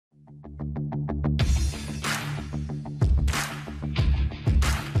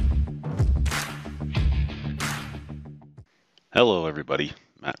Hello everybody,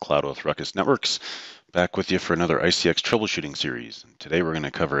 Matt Cloud with Ruckus Networks, back with you for another ICX Troubleshooting series. Today we're going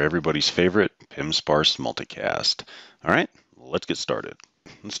to cover everybody's favorite PIM Sparse Multicast. All right, let's get started.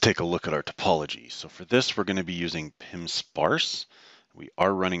 Let's take a look at our topology. So for this we're going to be using PIM Sparse. We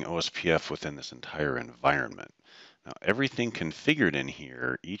are running OSPF within this entire environment. Now everything configured in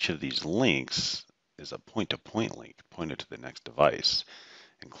here, each of these links is a point-to-point link pointed to the next device,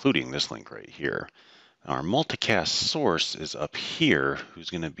 including this link right here. Our multicast source is up here, who's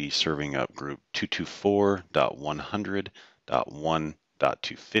going to be serving up group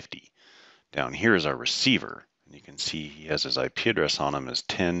 224.100.1.250. Down here is our receiver, and you can see he has his IP address on him as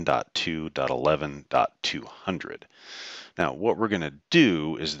 10.2.11.200. Now, what we're going to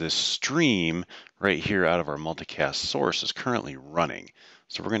do is this stream right here out of our multicast source is currently running.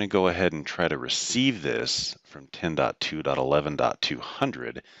 So we're going to go ahead and try to receive this from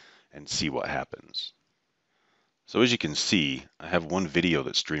 10.2.11.200 and see what happens. So as you can see, I have one video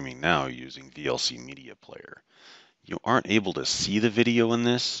that's streaming now using VLC Media Player. You aren't able to see the video in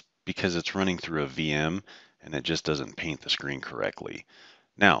this because it's running through a VM and it just doesn't paint the screen correctly.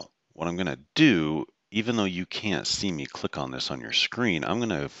 Now, what I'm going to do, even though you can't see me click on this on your screen, I'm going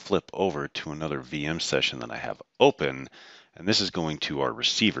to flip over to another VM session that I have open, and this is going to our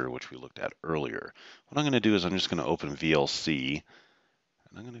receiver, which we looked at earlier. What I'm going to do is I'm just going to open VLC,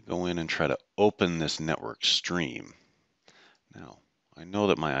 and I'm going to go in and try to open this network stream. Now, I know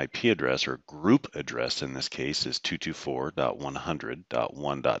that my IP address, or group address in this case, is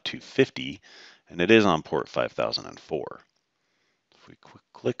 224.100.1.250, and it is on port 5004. If we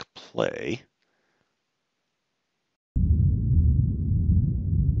click play,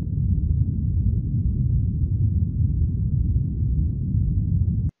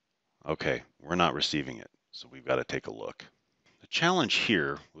 okay, we're not receiving it, so we've got to take a look. The challenge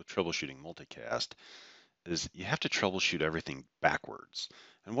here with troubleshooting multicast is you have to troubleshoot everything backwards.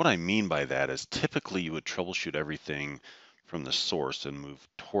 And what I mean by that is typically you would troubleshoot everything from the source and move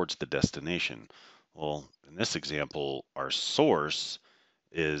towards the destination. Well, in this example, our source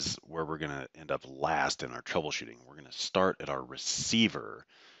is where we're going to end up last in our troubleshooting. We're going to start at our receiver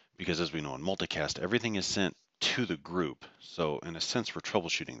because, as we know in multicast, everything is sent to the group. So in a sense, we're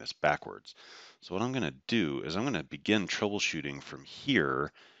troubleshooting this backwards. So what I'm going to do is I'm going to begin troubleshooting from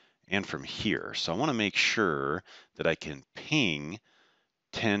here and from here. So I want to make sure that I can ping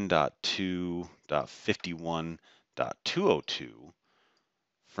 10.2.51.202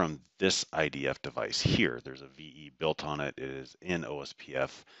 from this IDF device here. There's a VE built on it. It is in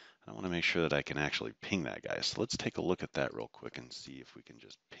OSPF. I want to make sure that I can actually ping that guy. So let's take a look at that real quick and see if we can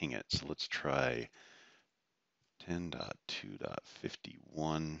just ping it. So let's try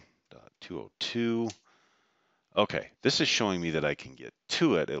 10.2.51.202. Okay, this is showing me that I can get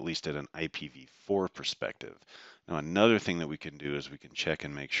to it, at least at an IPv4 perspective. Now, another thing that we can do is we can check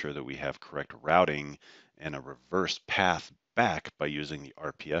and make sure that we have correct routing and a reverse path back by using the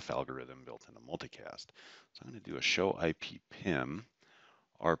RPF algorithm built into multicast. So I'm going to do a show IP PIM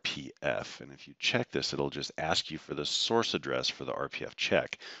RPF, and if you check this, it'll just ask you for the source address for the RPF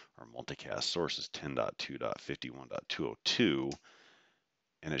check. Our multicast source is 10.2.51.202.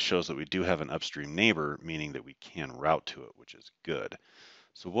 And it shows that we do have an upstream neighbor, meaning that we can route to it, which is good.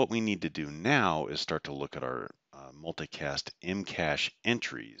 So what we need to do now is start to look at our multicast Pim Cache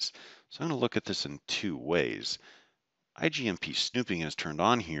entries. So I'm going to look at this in two ways. IGMP snooping is turned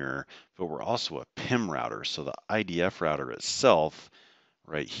on here, but we're also a PIM router. So the IDF router itself,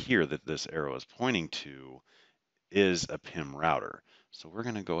 right here that this arrow is pointing to, is a PIM router. So we're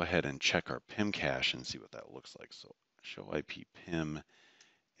going to go ahead and check our Pim Cache and see what that looks like. So show IP PIM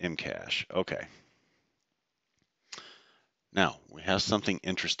Cache. Okay. Now, we have something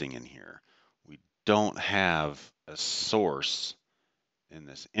interesting in here. We don't have a source in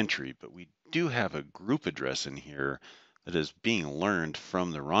this entry, but we do have a group address in here that is being learned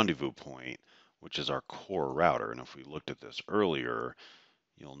from the rendezvous point, which is our core router. And if we looked at this earlier,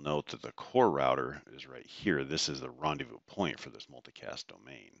 you'll note that the core router is right here. This is the rendezvous point for this multicast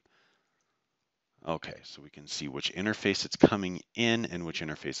domain. Okay, so we can see which interface it's coming in and which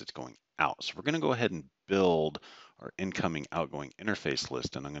interface it's going out. So we're going to go ahead and build our incoming outgoing interface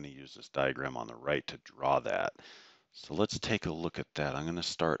list, and I'm going to use this diagram on the right to draw that. So let's take a look at that. I'm going to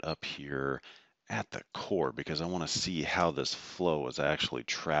start up here at the core because I want to see how this flow is actually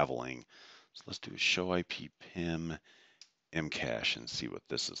traveling. So let's do a show IP PIM Cache and see what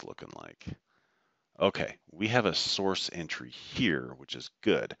this is looking like. Okay, we have a source entry here, which is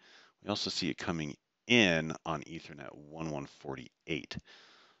good. We also see it coming in on Ethernet 1148.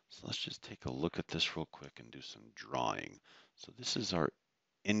 So let's just take a look at this real quick and do some drawing. So this is our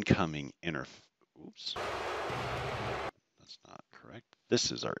incoming interface. Oops. that's not correct.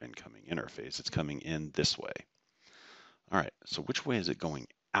 This is our incoming interface. It's coming in this way. All right, so which way is it going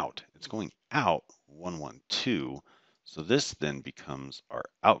out? It's going out 112. So this then becomes our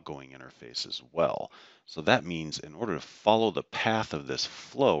outgoing interface as well. So that means in order to follow the path of this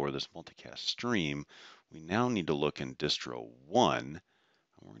flow or this multicast stream, we now need to look in distro 1. And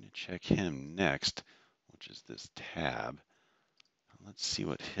we're going to check him next, which is this tab. Let's see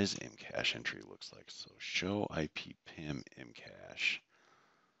what his Pim Cache entry looks like. So show IP Pim Cache.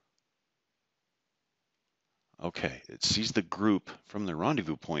 Okay, it sees the group from the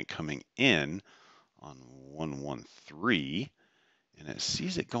rendezvous point coming in on 113, and it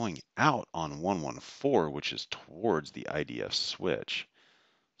sees it going out on 114, which is towards the IDF switch.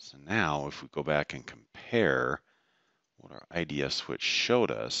 So now if we go back and compare what our IDF switch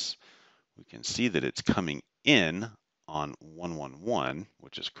showed us, we can see that it's coming in on 111,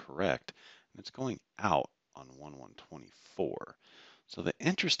 which is correct, and it's going out on 1124. So the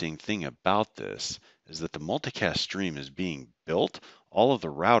interesting thing about this is that the multicast stream is being built. All of the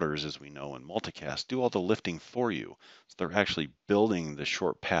routers, as we know in multicast, do all the lifting for you. So they're actually building the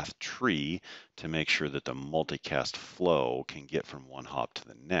short path tree to make sure that the multicast flow can get from one hop to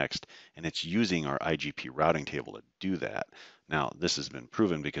the next, and it's using our IGP routing table to do that. Now, this has been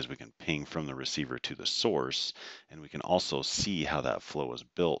proven because we can ping from the receiver to the source, and we can also see how that flow is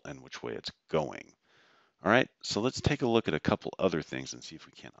built and which way it's going. All right, so let's take a look at a couple other things and see if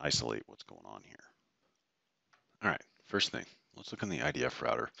we can't isolate what's going on here. All right, first thing, let's look on the IDF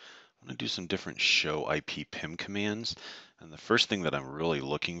router. I'm going to do some different show IP PIM commands. And the first thing that I'm really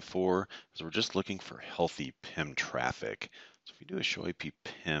looking for is we're just looking for healthy PIM traffic. So if we do a show IP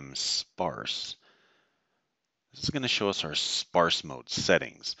PIM sparse, this is going to show us our sparse mode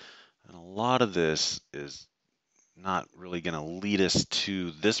settings. And a lot of this is not really going to lead us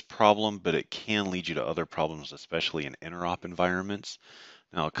to this problem, but it can lead you to other problems, especially in interop environments.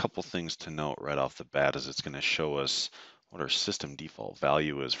 Now, a couple things to note right off the bat is it's going to show us what our system default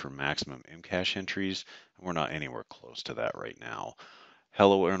value is for maximum Pim Cache entries, and we're not anywhere close to that right now.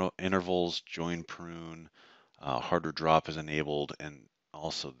 Hello intervals, join prune, harder drop is enabled, and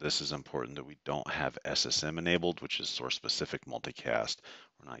also this is important that we don't have SSM enabled, which is source specific multicast.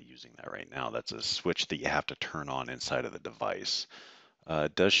 We're not using that right now. That's a switch that you have to turn on inside of the device.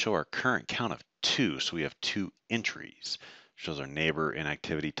 It does show our current count of 2, so we have 2 entries. Shows our neighbor,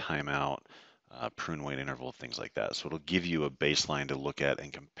 inactivity, timeout, prune wait interval, things like that. So it'll give you a baseline to look at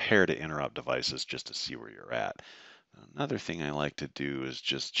and compare to interrupt devices just to see where you're at. Another thing I like to do is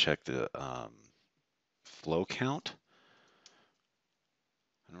just check the flow count.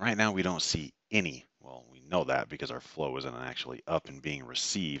 And right now we don't see any. Well, we know that because our flow isn't actually up and being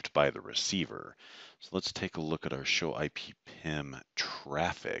received by the receiver. So let's take a look at our show IP PIM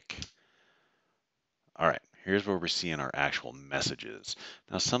traffic. All right, here's where we're seeing our actual messages.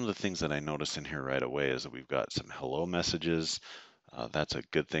 Now, some of the things that I noticed in here right away is that we've got some hello messages. That's a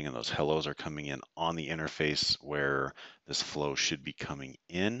good thing, and those hellos are coming in on the interface where this flow should be coming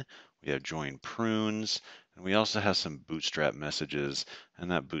in. We have join prunes, and we also have some bootstrap messages,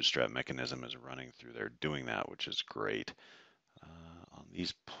 and that bootstrap mechanism is running through there doing that, which is great. On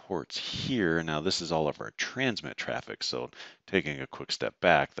these ports here, now this is all of our transmit traffic, so taking a quick step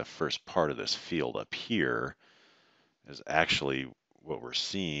back, the first part of this field up here is actually what we're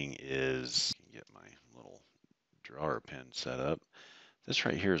seeing is, get my little drawer pin set up. This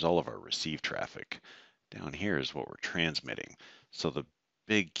right here is all of our receive traffic. Down here is what we're transmitting. So the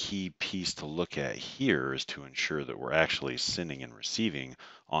big key piece to look at here is to ensure that we're actually sending and receiving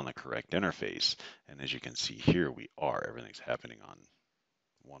on the correct interface. And as you can see here, we are. Everything's happening on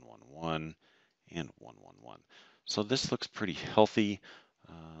 111 and 111. So this looks pretty healthy.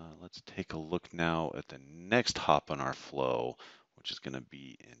 Let's take a look now at the next hop on our flow, which is going to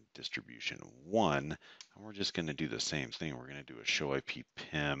be in distribution 1. And we're just going to do the same thing. We're going to do a show IP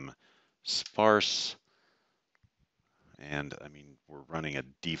PIM sparse. And I mean, we're running a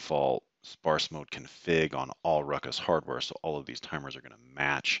default sparse mode config on all Ruckus hardware, so all of these timers are going to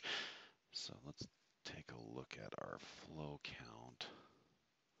match. So let's take a look at our flow count.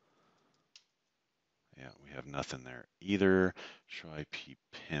 Yeah, we have nothing there either. Show IP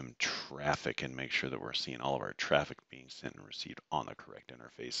PIM traffic and make sure that we're seeing all of our traffic being sent and received on the correct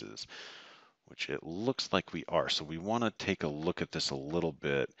interfaces, which it looks like we are. So we want to take a look at this a little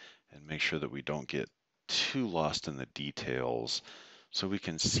bit and make sure that we don't get too lost in the details. So we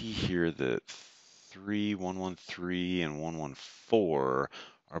can see here that 113 and 114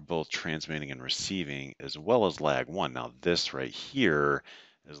 are both transmitting and receiving as well as lag 1. Now this right here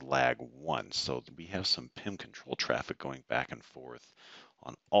is lag 1. So we have some PIM control traffic going back and forth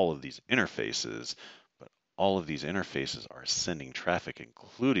on all of these interfaces, but all of these interfaces are sending traffic,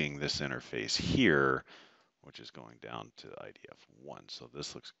 including this interface here, which is going down to IDF1. So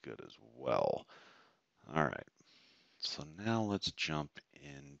this looks good as well. All right. So now let's jump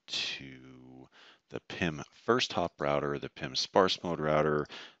into the PIM first hop router, the PIM sparse mode router,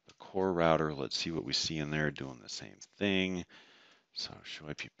 the core router. Let's see what we see in there doing the same thing. So show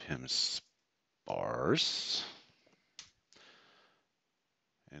IP PIM sparse.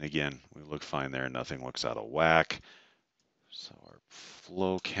 And again, we look fine there. Nothing looks out of whack. So our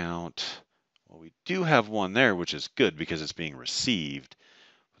flow count, well, we do have one there, which is good because it's being received.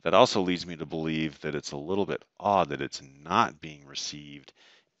 But that also leads me to believe that it's a little bit odd that it's not being received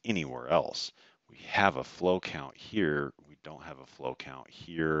anywhere else. We have a flow count here. We don't have a flow count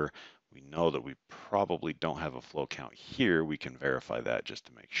here. We know that we probably don't have a flow count here. We can verify that just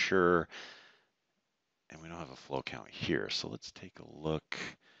to make sure. And we don't have a flow count here. So let's take a look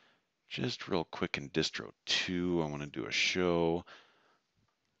just real quick in distro 2. I want to do a show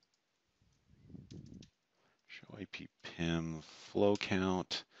IP PIM flow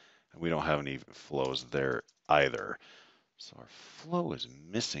count. And we don't have any flows there either. So our flow is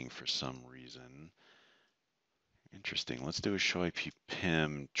missing for some reason. Interesting. Let's do a show IP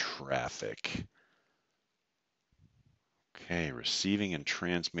PIM traffic. Okay, receiving and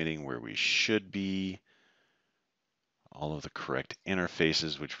transmitting where we should be. All of the correct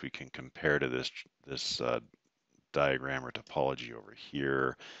interfaces, which we can compare to this diagram or topology over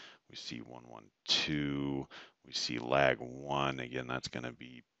here. We see 112. We see lag 1. Again, that's going to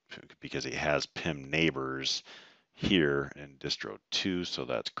be because it has PIM neighbors here in distro 2, so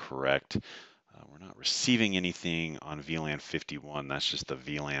that's correct. We're not receiving anything on VLAN 51. That's just the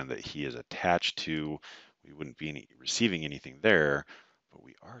VLAN that he is attached to. We wouldn't be receiving anything there, but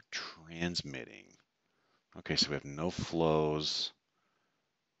we are transmitting. Okay, so we have no flows.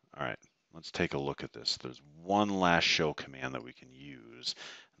 All right, let's take a look at this. There's one last show command that we can use,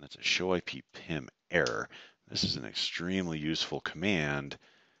 and that's a show IP PIM error. This is an extremely useful command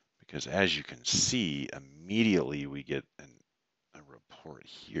because, as you can see, immediately we get a report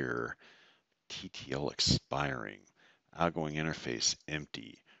here. Ttl expiring, outgoing interface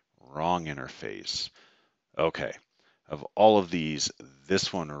empty, wrong interface. Okay, of all of these,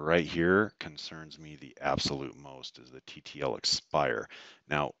 this one right here concerns me the absolute most, is the Ttl expire.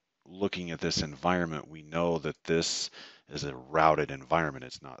 Now, looking at this environment, we know that this is a routed environment.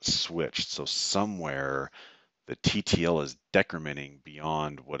 It's not switched. So somewhere the TTL is decrementing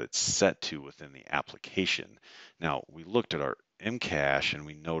beyond what it's set to within the application. Now, we looked at our Pim Cache and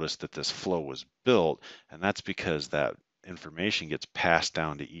we noticed that this flow was built, and that's because that information gets passed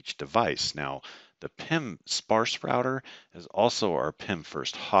down to each device. Now, the PIM sparse router is also our PIM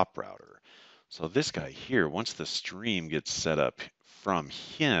first hop router. So this guy here, once the stream gets set up from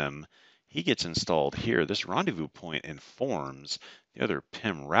him, he gets installed here. This rendezvous point informs the other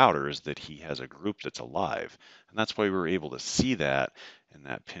PIM routers that he has a group that's alive. And that's why we were able to see that in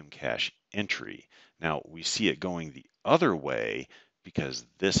that Pim Cache entry. Now, we see it going the other way because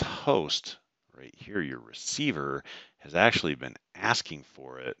this host right here, your receiver, has actually been asking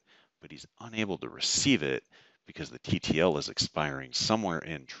for it, but he's unable to receive it because the TTL is expiring somewhere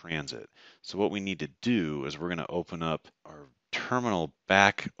in transit. So what we need to do is we're going to open up our terminal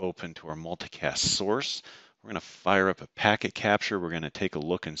back open to our multicast source. We're going to fire up a packet capture. We're going to take a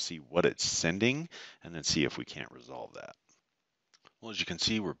look and see what it's sending and then see if we can't resolve that. Well, as you can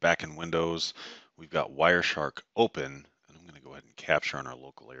see, we're back in Windows. We've got Wireshark open, and I'm going to go ahead and capture on our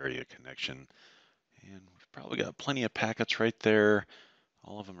local area connection. And we've probably got plenty of packets right there.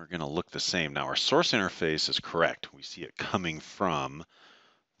 All of them are going to look the same. Now, our source interface is correct. We see it coming from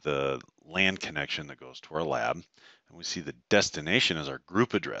the LAN connection that goes to our lab. And we see the destination as our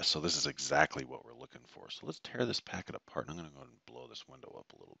group address. So this is exactly what we're looking for. So let's tear this packet apart. And I'm going to go ahead and blow this window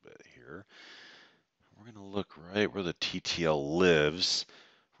up a little bit here. We're going to look right where the TTL lives.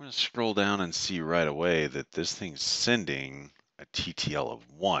 We're going to scroll down and see right away that this thing's sending a TTL of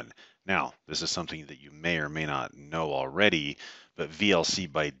 1. Now, this is something that you may or may not know already, but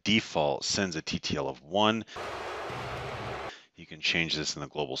VLC by default sends a TTL of 1. You can change this in the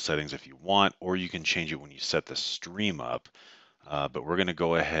global settings if you want, or you can change it when you set the stream up. But we're going to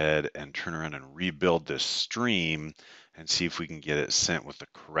go ahead and turn around and rebuild this stream and see if we can get it sent with the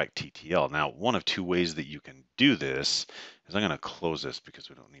correct TTL. Now, one of two ways that you can do this is I'm going to close this because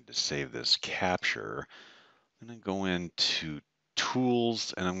we don't need to save this capture. I'm going to go into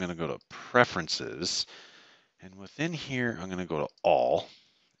Tools, and I'm going to go to Preferences. And within here, I'm going to go to All.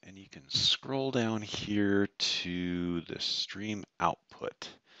 And you can scroll down here to the stream output.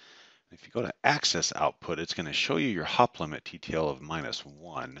 If you go to access output, it's going to show you your hop limit TTL of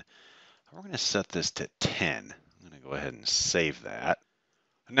 -1. We're going to set this to 10. I'm going to go ahead and save that.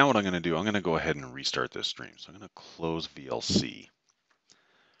 And now what I'm going to do, I'm going to go ahead and restart this stream. So I'm going to close VLC,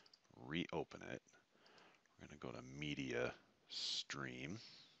 reopen it. We're going to go to Media, Stream.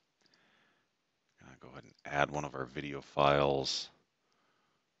 I'm going to go ahead and add one of our video files.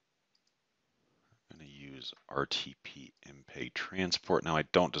 I'm going to use RTP MPEG transport. Now I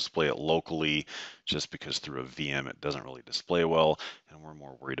don't display it locally just because through a VM it doesn't really display well, and we're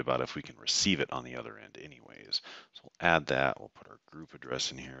more worried about if we can receive it on the other end anyways. So we'll add that. We'll put our group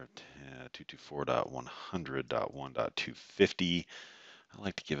address in here, 224.100.1.250. I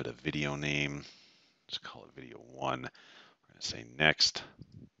like to give it a video name. Just call it video 1. We're going to say next,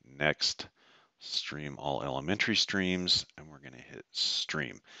 next. Stream all elementary streams, and we're going to hit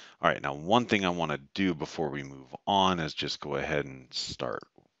stream. All right, now one thing I want to do before we move on is just go ahead and start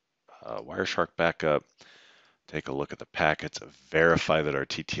Wireshark backup, take a look at the packets, verify that our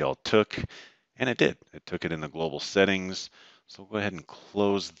TTL took, and it did. It took it in the global settings. So we'll go ahead and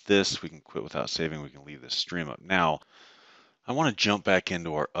close this. We can quit without saving. We can leave this stream up. Now, I want to jump back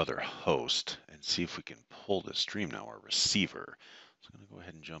into our other host and see if we can pull this stream now, our receiver. So I'm going to go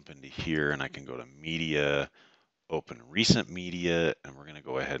ahead and jump into here, and I can go to Media, open Recent Media, and we're going to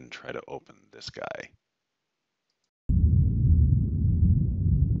go ahead and try to open this guy.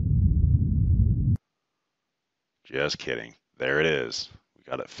 Just kidding. There it is. We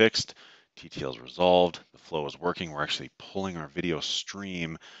got it fixed. TTL is resolved. The flow is working. We're actually pulling our video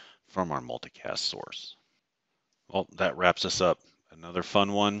stream from our multicast source. Well, that wraps us up. Another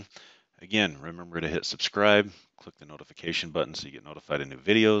fun one. Again, remember to hit subscribe, click the notification button so you get notified of new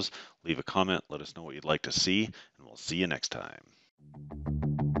videos, leave a comment, let us know what you'd like to see, and we'll see you next time.